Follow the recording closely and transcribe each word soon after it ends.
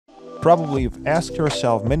Probably you've asked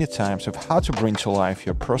yourself many times of how to bring to life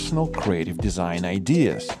your personal creative design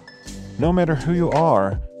ideas. No matter who you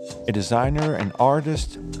are, a designer, an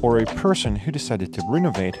artist, or a person who decided to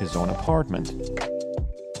renovate his own apartment.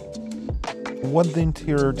 What the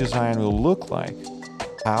interior design will look like,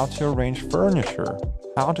 how to arrange furniture,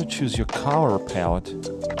 how to choose your color palette.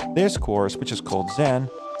 This course, which is called Zen,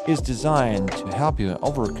 is designed to help you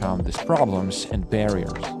overcome these problems and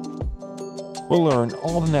barriers. We'll learn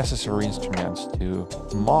all the necessary instruments to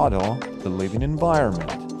model the living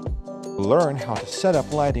environment. We'll learn how to set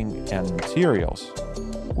up lighting and materials.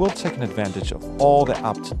 We'll take advantage of all the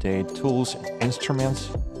up-to-date tools and instruments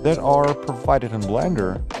that are provided in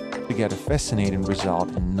Blender to get a fascinating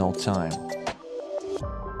result in no time.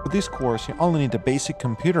 For this course, you only need a basic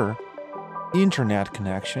computer, internet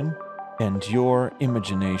connection, and your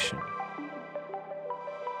imagination.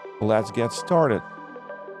 Let's get started.